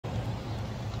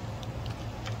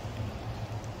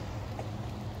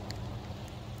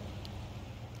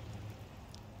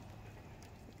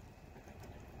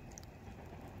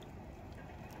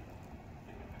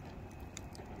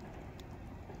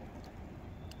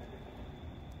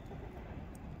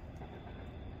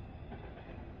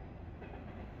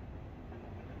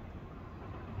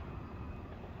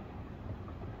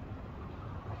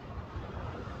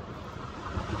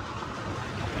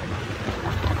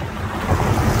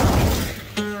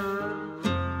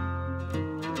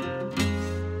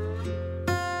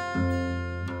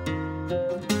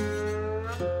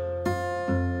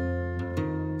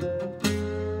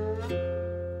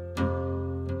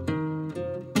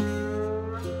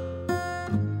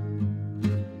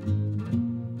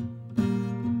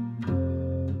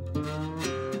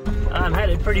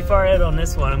pretty far out on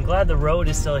this one. I'm glad the road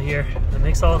is still here. It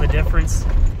makes all the difference.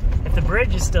 If the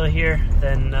bridge is still here,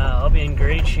 then I'll be in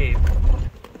great shape.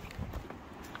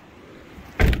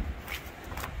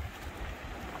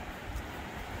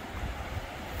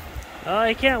 Oh,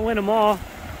 you can't win them all.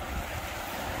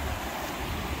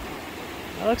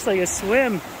 That looks like a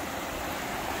swim.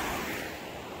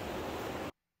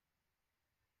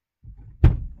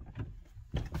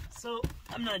 So,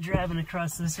 I'm not driving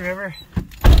across this river.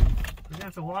 We're gonna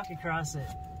have to walk across it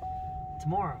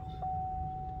tomorrow.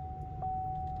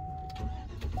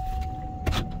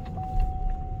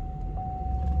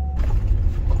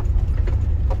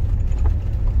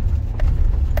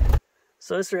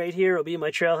 So this right here will be my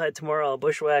trailhead tomorrow. I'll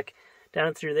bushwhack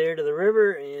down through there to the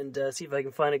river and see if I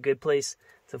can find a good place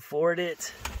to ford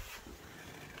it.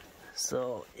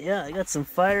 So yeah, I got some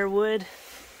firewood,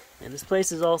 and this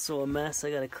place is also a mess.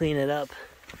 I gotta clean it up.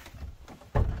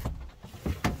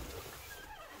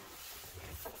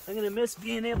 I'm gonna miss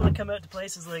being able to come out to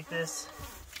places like this.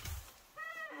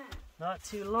 Not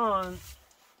too long.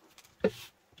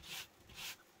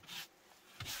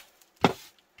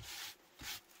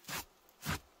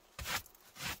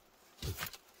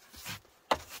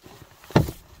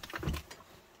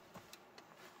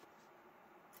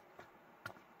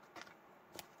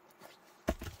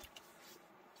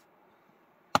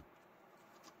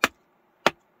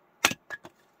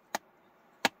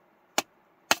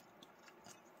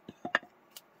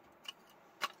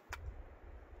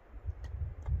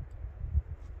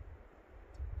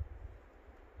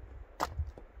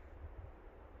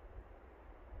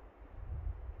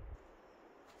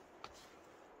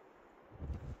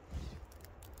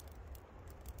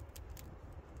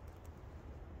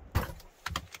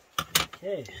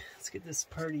 Okay, let's get this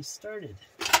party started.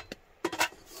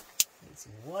 Get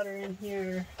some water in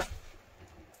here.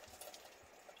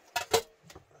 That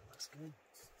looks good.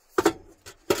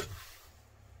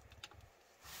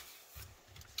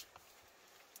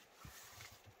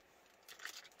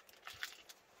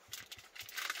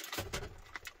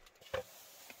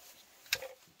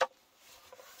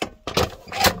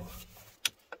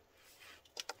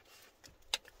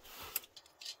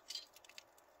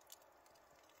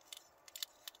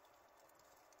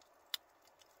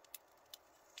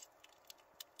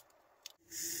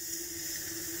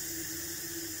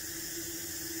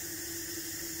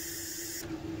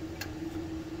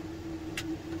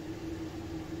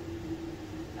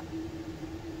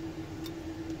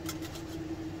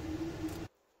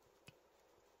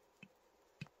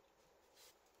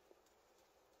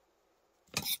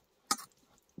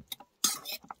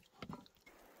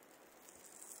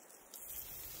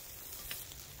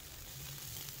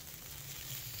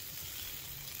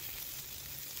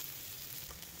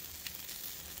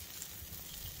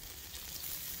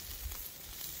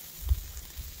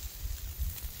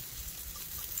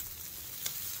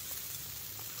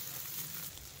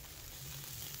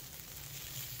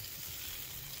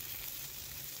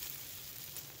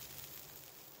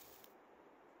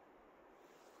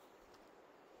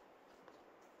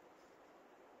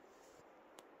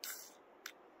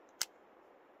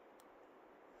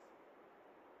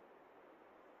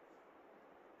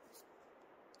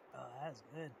 Oh, that's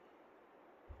good.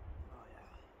 Oh, yeah.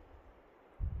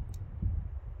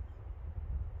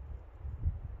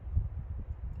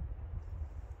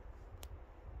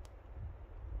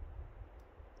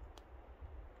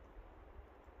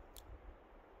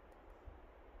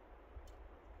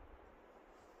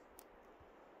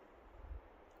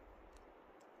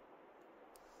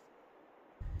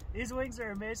 These wings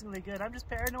are amazingly good. I'm just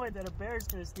paranoid that a bear's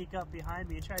gonna sneak up behind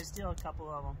me and try to steal a couple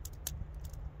of them.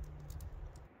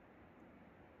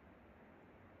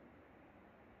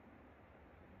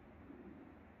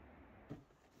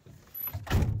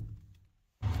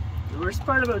 The worst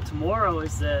part about tomorrow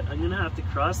is that I'm gonna have to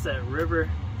cross that river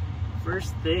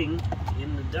first thing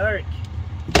in the dark.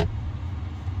 I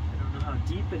don't know how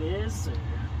deep it is, or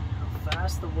how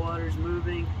fast the water's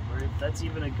moving, or if that's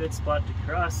even a good spot to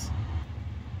cross.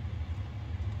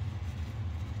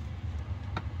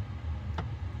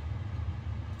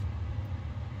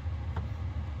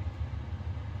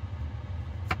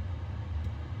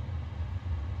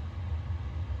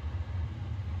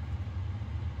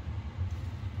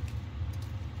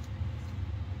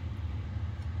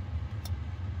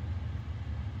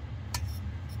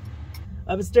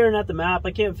 I've been staring at the map.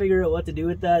 I can't figure out what to do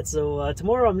with that. So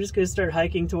tomorrow I'm just going to start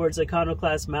hiking towards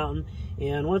Iconoclast Mountain.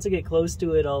 And once I get close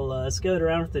to it, I'll scout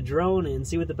around with the drone and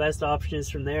see what the best option is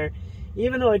from there.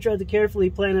 Even though I tried to carefully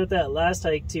plan out that last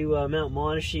hike to Mount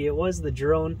Monashee, it was the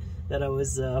drone that I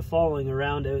was following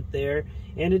around out there.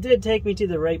 And it did take me to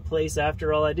the right place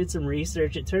after all. I did some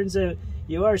research. It turns out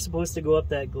you are supposed to go up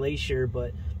that glacier,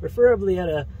 but preferably at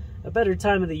a better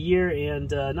time of the year and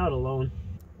not alone.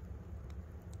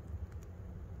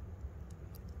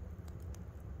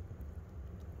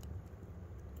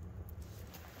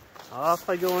 Off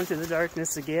I go into the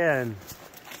darkness again.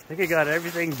 I think I got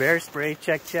everything. Bear spray,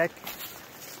 check, check.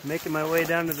 Making my way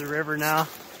down to the river now.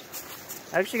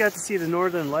 I actually got to see the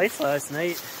northern lights last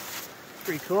night.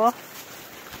 Pretty cool.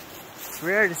 It's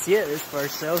rare to see it this far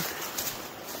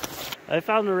south. I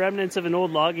found the remnants of an old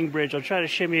logging bridge. I'll try to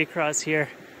shimmy across here.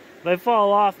 If I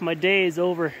fall off, my day is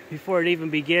over before it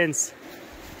even begins.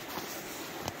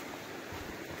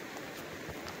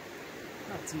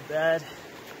 Not too bad.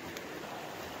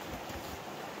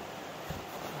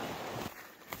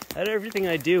 Out of everything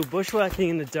I do, bushwhacking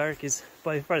in the dark is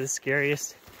by far the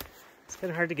scariest. It's kind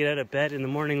of hard to get out of bed in the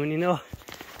morning when you know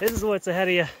this is what's ahead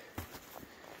of you.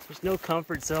 There's no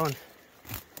comfort zone.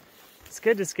 It's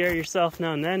good to scare yourself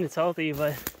now and then, it's healthy,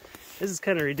 but this is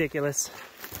kind of ridiculous.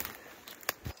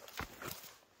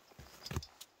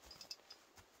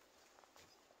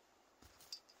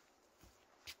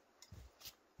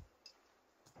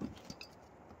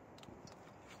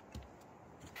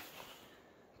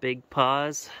 Big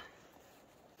pause.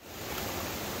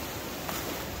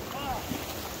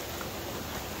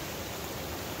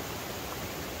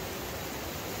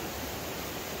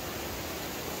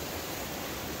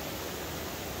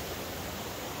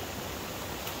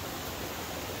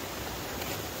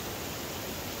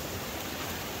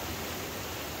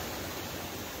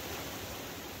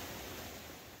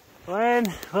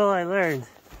 When will I learn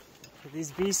that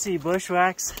these BC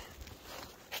bushwhacks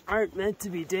aren't meant to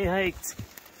be day hiked?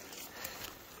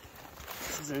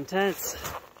 This is intense.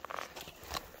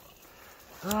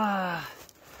 I'm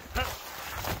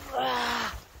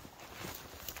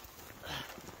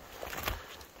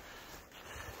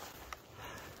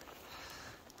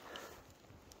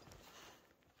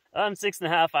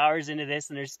 6.5 hours into this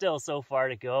and there's still so far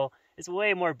to go. It's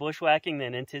way more bushwhacking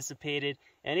than anticipated.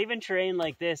 And even terrain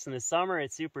like this in the summer,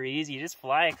 it's super easy. You just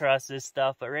fly across this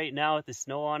stuff. But right now with the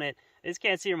snow on it, I just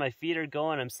can't see where my feet are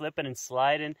going. I'm slipping and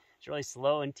sliding. It's really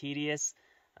slow and tedious.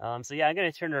 So yeah, I'm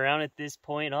going to turn around at this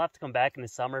point. I'll have to come back in the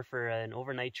summer for an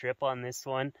overnight trip on this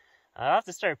one. I'll have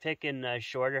to start picking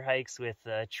shorter hikes with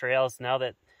trails now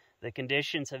that the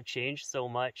conditions have changed so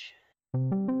much.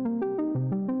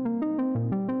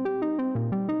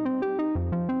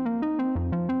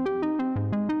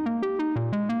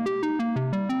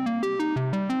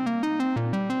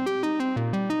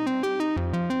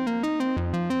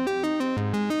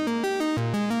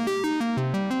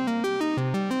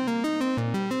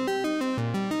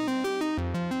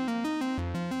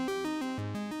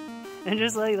 And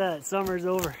just like that, summer's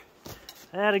over.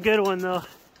 I had a good one though.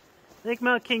 I think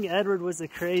Mount King Edward was the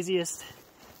craziest.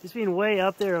 Just being way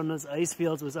up there on those ice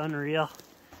fields was unreal.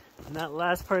 And that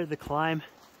last part of the climb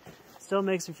still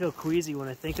makes me feel queasy when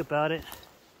I think about it.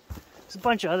 There's a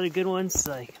bunch of other good ones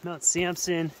like Mount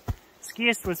Sampson.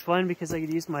 Skiist was fun because I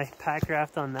could use my pack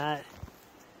raft on that.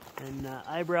 And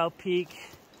Eyebrow Peak.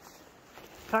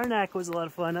 Karnak was a lot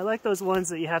of fun. I like those ones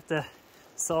that you have to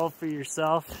solve for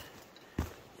yourself.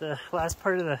 The last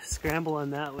part of the scramble on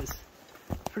that was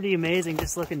pretty amazing,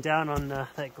 just looking down on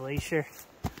that glacier.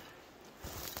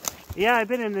 Yeah, I've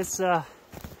been in this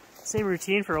same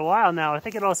routine for a while now. I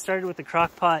think it all started with the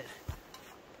crock pot.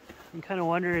 I'm kind of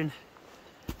wondering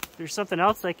if there's something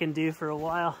else I can do for a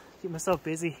while, keep myself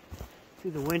busy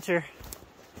through the winter.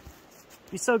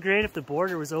 It'd be so great if the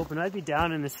border was open. I'd be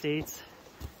down in the States,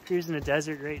 cruising the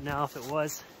desert right now if it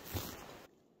was.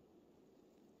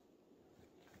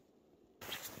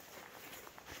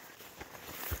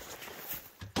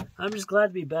 I'm just glad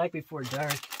to be back before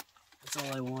dark. That's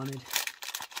all I wanted.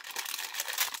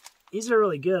 These are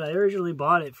really good. I originally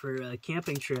bought it for a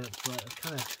camping trip, but I've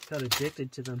kind of got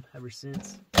addicted to them ever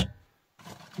since.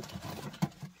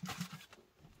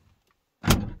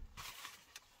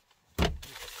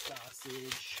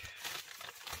 Sausage.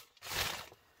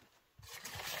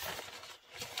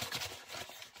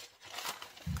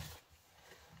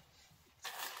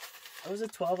 That was a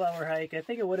 12-hour hike. I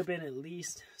think it would have been at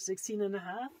least 16 and a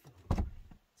half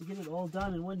to get it all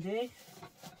done in one day.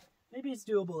 Maybe it's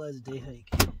doable as a day hike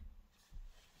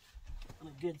on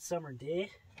a good summer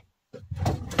day.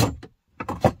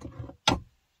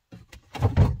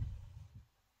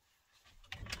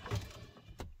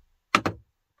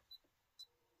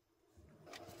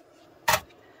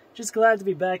 Just glad to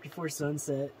be back before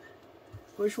sunset.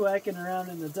 bushwhacking around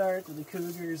in the dark with the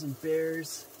cougars and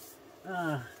bears.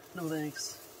 No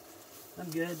thanks.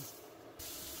 I'm good.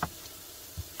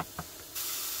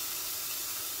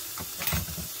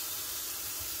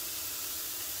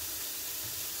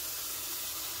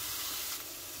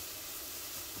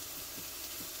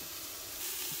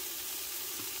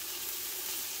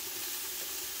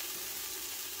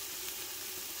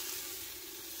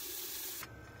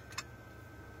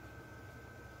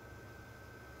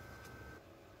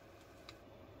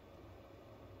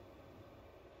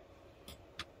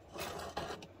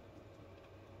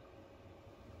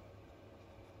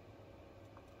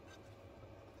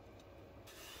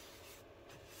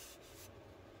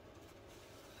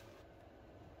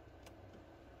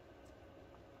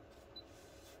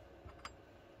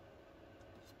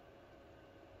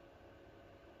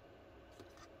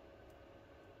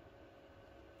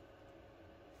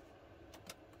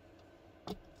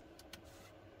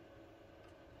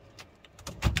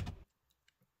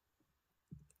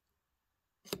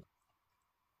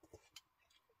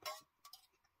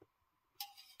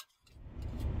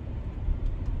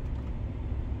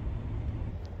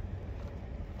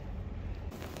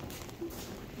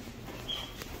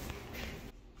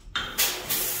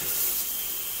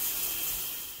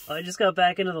 I just got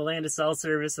back into the land of cell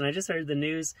service, and I just heard the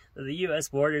news that the U.S.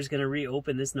 border is going to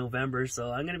reopen this November,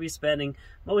 so I'm going to be spending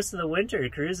most of the winter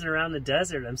cruising around the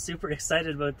desert. I'm super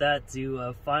excited about that,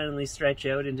 to finally stretch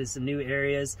out into some new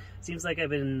areas. Seems like I've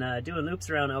been doing loops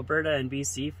around Alberta and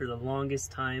BC for the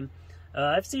longest time.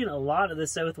 I've seen a lot of the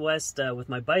Southwest with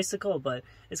my bicycle, but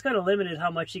it's kind of limited how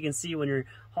much you can see when you're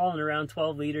hauling around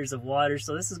 12 liters of water.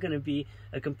 So this is going to be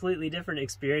a completely different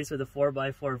experience with a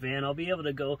 4x4 van. I'll be able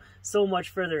to go so much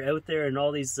further out there in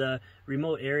all these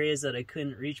remote areas that I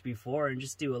couldn't reach before, and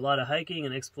just do a lot of hiking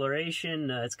and exploration.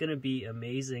 It's going to be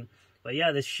amazing. But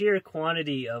yeah, the sheer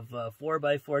quantity of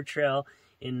 4x4 trail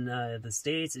in the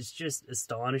States is just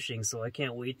astonishing. So I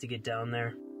can't wait to get down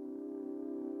there.